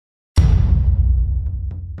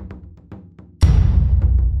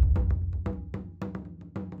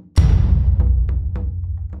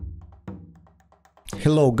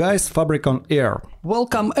Hello guys, Fabric on air.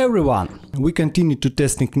 Welcome everyone! We continue to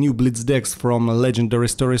testing new Blitz decks from Legendary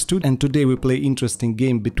Stories 2, and today we play interesting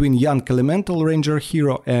game between young Elemental Ranger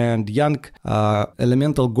hero and young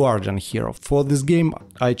Elemental Guardian hero. For this game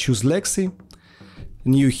I choose Lexi,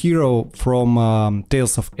 new hero from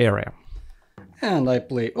Tales of Aria. And I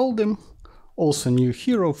play Oldhim, also new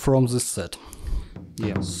hero from this set.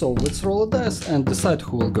 Yeah. So let's roll a dice and decide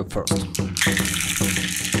who will go first.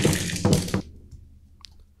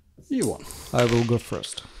 You won. I will go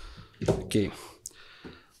first. Okay.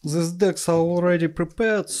 These decks are already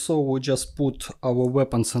prepared, so we just put our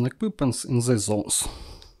weapons and equipments in the zones.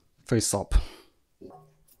 Face up.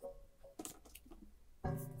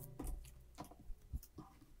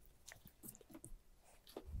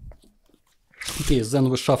 Okay, then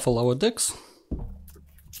we shuffle our decks.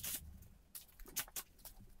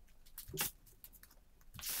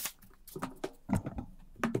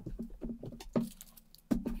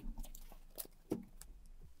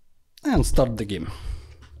 And start the game.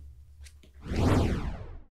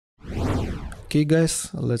 Okay guys,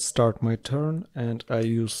 let's start my turn, and I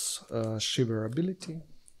use Shiver ability.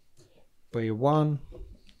 Pay 1.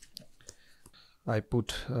 I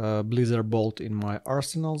put Blizzard Bolt in my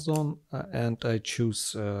arsenal zone, and I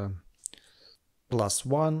choose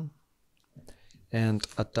 +1 and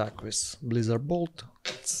attack with Blizzard Bolt.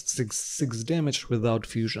 6 damage without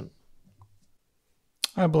fusion.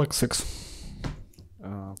 I block 6.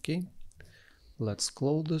 Okay, let's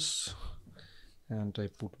close this, and I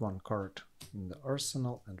put 1 card in the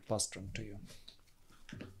arsenal and pass turn to you.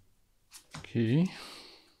 Okay.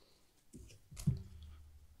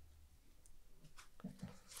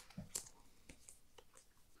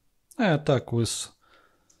 I attack with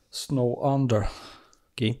Snow Under.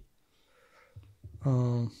 Okay.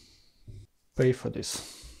 Pay for this.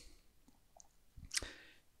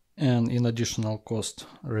 And in additional cost,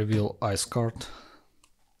 reveal ice card.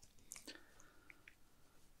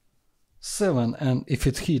 7, and if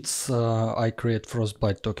it hits, I create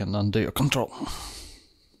Frostbite token under your control.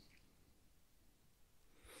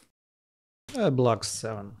 I block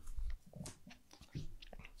 7.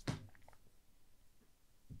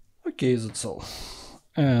 Okay, that's all.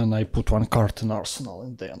 And I put 1 card in arsenal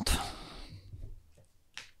in the end.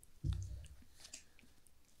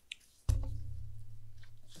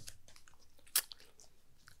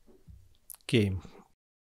 Okay,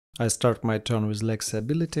 I start my turn with Lexi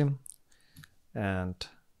ability, and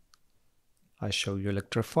I show you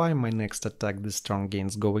Electrify. My next attack this turn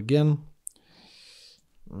gains go again.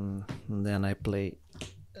 Then I play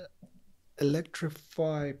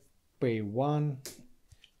Electrify, pay 1,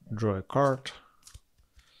 draw a card.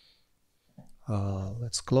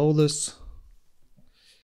 Let's close this.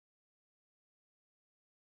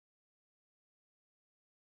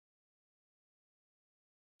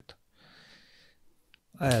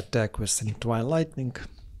 I attack with Entwine Lightning,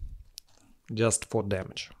 just for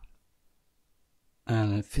damage.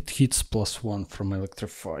 And if it hits, +1 from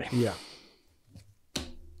Electrify. Yeah.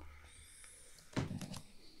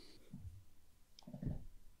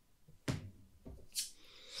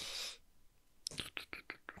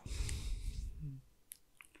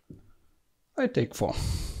 I take 4.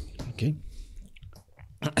 Okay.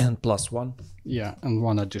 And +1. Yeah, and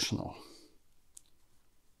 1 additional.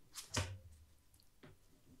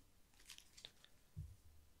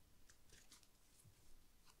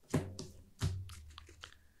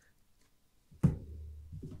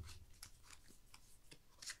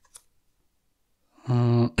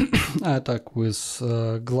 I attack with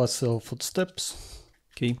Glacial Footsteps.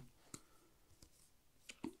 Okay.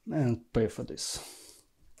 And pay for this.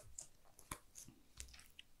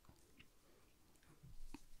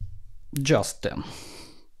 Just 10.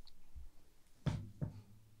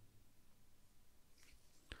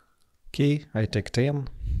 Okay, I take 10.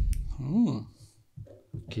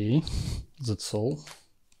 Okay, that's all.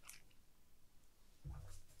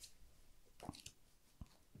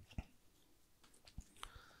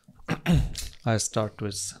 I start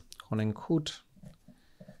with Honing Hood,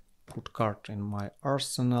 put card in my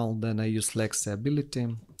arsenal, then I use Lexi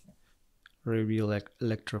ability, reveal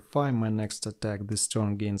Electrify. My next attack this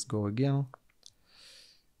turn gains go again.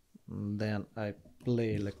 Then I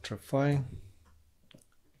play Electrify,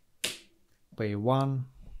 pay 1,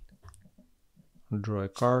 draw a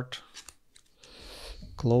card,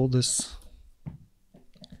 close this,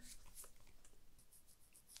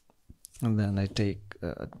 and then I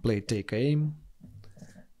play Take Aim,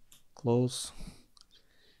 close.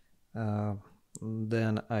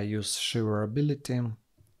 Then I use Shiver ability,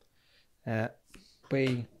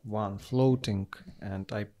 pay 1 floating,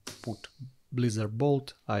 and I put Blizzard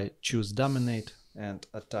Bolt. I choose Dominate, and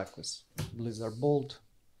attack with Blizzard Bolt.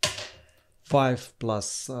 5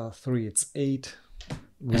 plus 3, it's 8.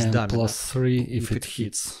 With and dominate. plus 3 if it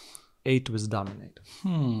hits. 8 with dominate.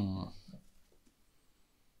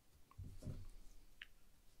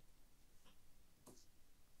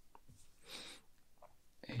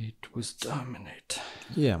 8 with dominate.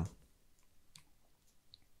 Yeah.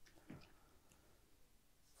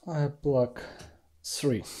 I block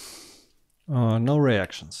 3. No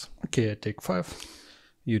reactions. Okay, I take 5.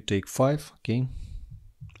 You take 5, okay.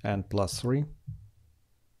 And plus 3.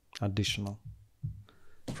 Additional.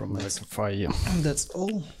 From Lexi, yeah. That's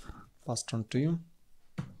all. Pass turn to you.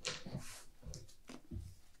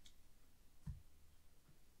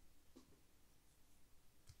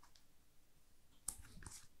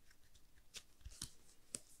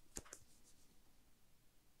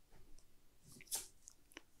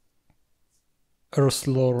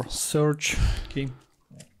 Earthlore Search. Okay.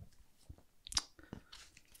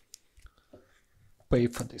 Pay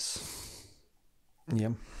for this.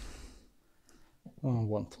 Yeah.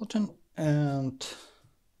 1 floating and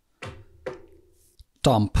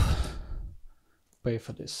Thump. Pay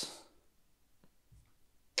for this.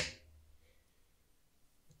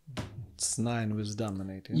 It's 9 with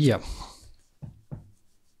dominate. Yeah.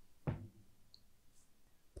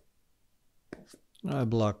 I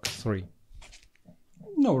block 3.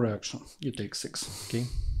 No reaction. You take 6. Okay.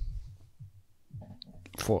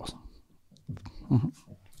 4.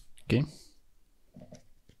 Okay.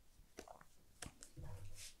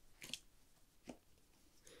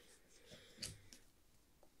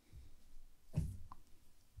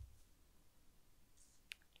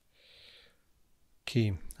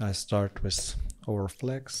 Okay, I start with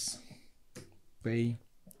overflex, pay,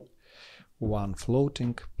 1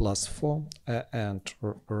 floating, plus 4, and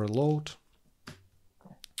reload.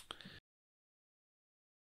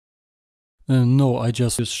 No, I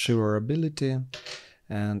just Use Shiver ability,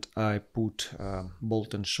 and I put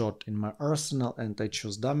Bolt and Shot in my arsenal, and I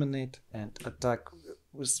choose Dominate, and attack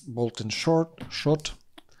with Bolt and Shot.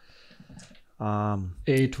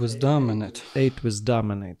 8 with dominate. 8 with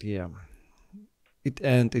Dominate, yeah. It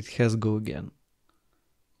has go again.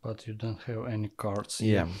 But you don't have any cards.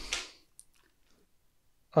 Yeah.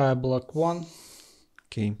 I block 1.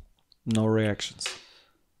 Okay, no reactions.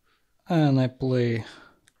 And I play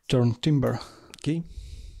Turn Timber. Okay.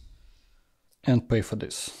 And pay for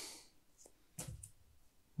this.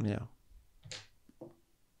 Yeah.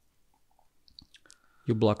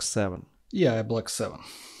 You block 7. Yeah, I block 7.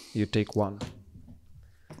 You take 1.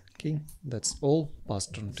 Okay, that's all. Pass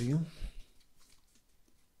turn to you.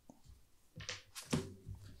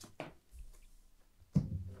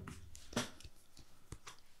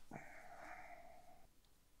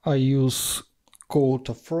 I use Coat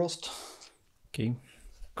of Frost. Okay.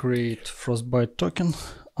 Create Frostbite token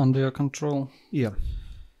under your control. Yeah.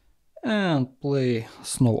 And play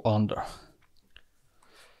Snow Under.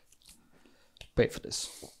 Pay for this.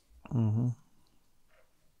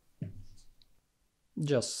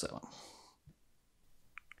 Just 7.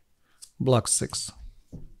 Block 6.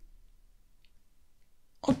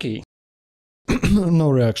 Okay. No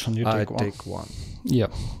reaction, you I take 1. take 1. Yeah,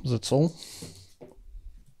 that's all.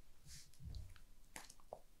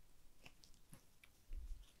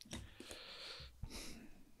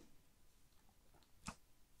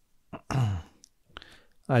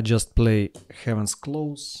 I just play Heaven's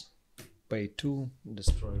Claws, pay 2,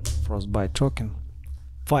 destroy Frostbite token,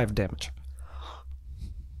 5 damage.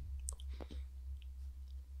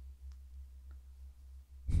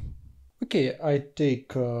 Okay, I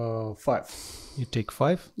take 5. You take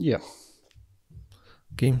 5? Yeah.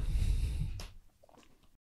 Okay.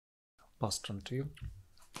 Pass turn to you.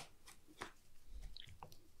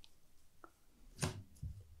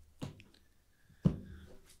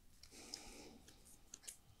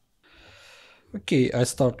 Okay, I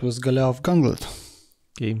start with Goliath Gauntlet.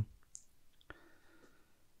 Okay.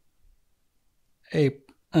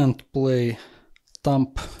 And play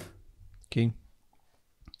Thump. Okay.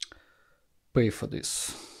 Pay for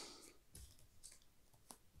this.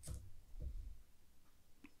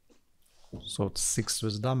 So it's 6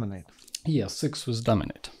 with Dominate. Yeah, 6 with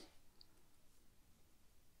Dominate.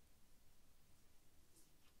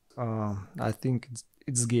 I think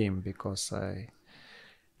it's game because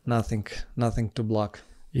nothing to block.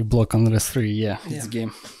 You block on the 3, yeah, it's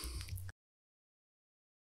game.